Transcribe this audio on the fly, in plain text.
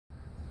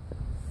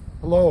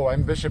Hello,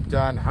 I'm Bishop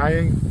Don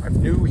Hying.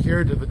 I'm new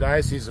here to the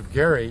Diocese of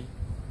Gary,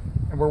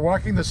 and we're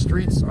walking the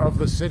streets of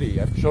the city.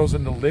 I've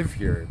chosen to live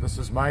here. This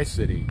is my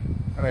city,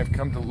 and I've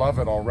come to love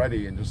it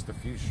already in just a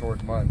few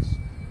short months.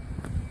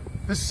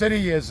 This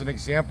city is an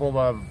example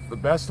of the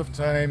best of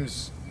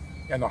times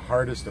and the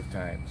hardest of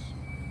times.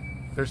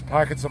 There's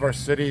pockets of our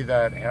city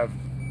that have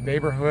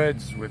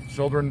neighborhoods with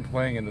children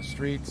playing in the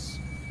streets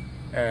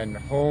and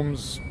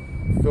homes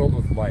filled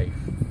with life.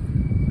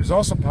 There's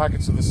also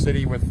pockets of the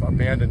city with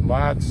abandoned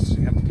lots,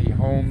 empty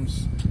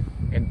homes,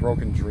 and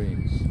broken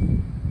dreams.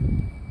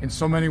 In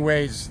so many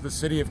ways, the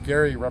city of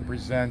Gary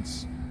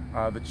represents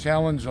the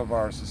challenge of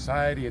our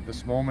society at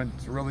this moment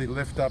to really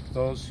lift up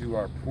those who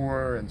are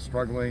poor and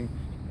struggling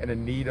and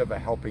in need of a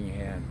helping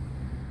hand.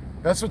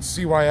 That's what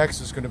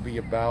CYX is going to be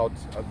about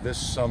this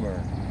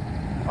summer.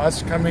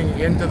 Us coming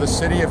into the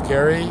city of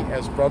Gary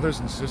as brothers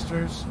and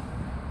sisters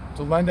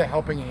to lend a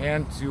helping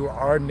hand to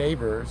our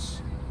neighbors,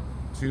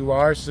 to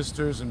our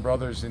sisters and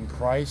brothers in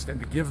Christ, and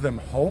to give them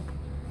hope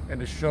and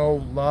to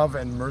show love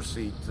and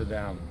mercy to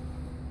them.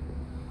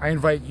 I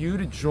invite you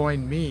to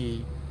join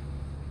me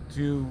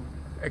to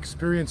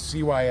experience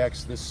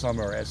CYX this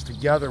summer as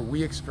together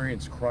we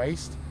experience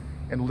Christ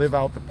and live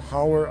out the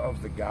power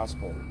of the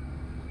gospel.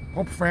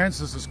 Pope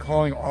Francis is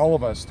calling all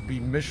of us to be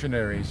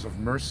missionaries of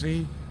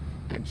mercy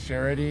and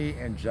charity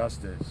and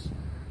justice.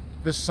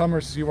 This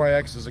summer,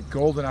 CYX is a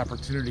golden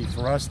opportunity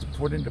for us to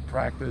put into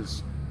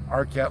practice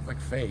our Catholic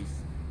faith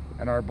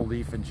and our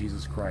belief in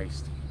Jesus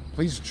Christ.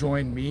 Please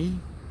join me.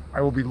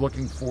 I will be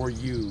looking for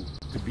you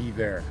to be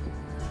there.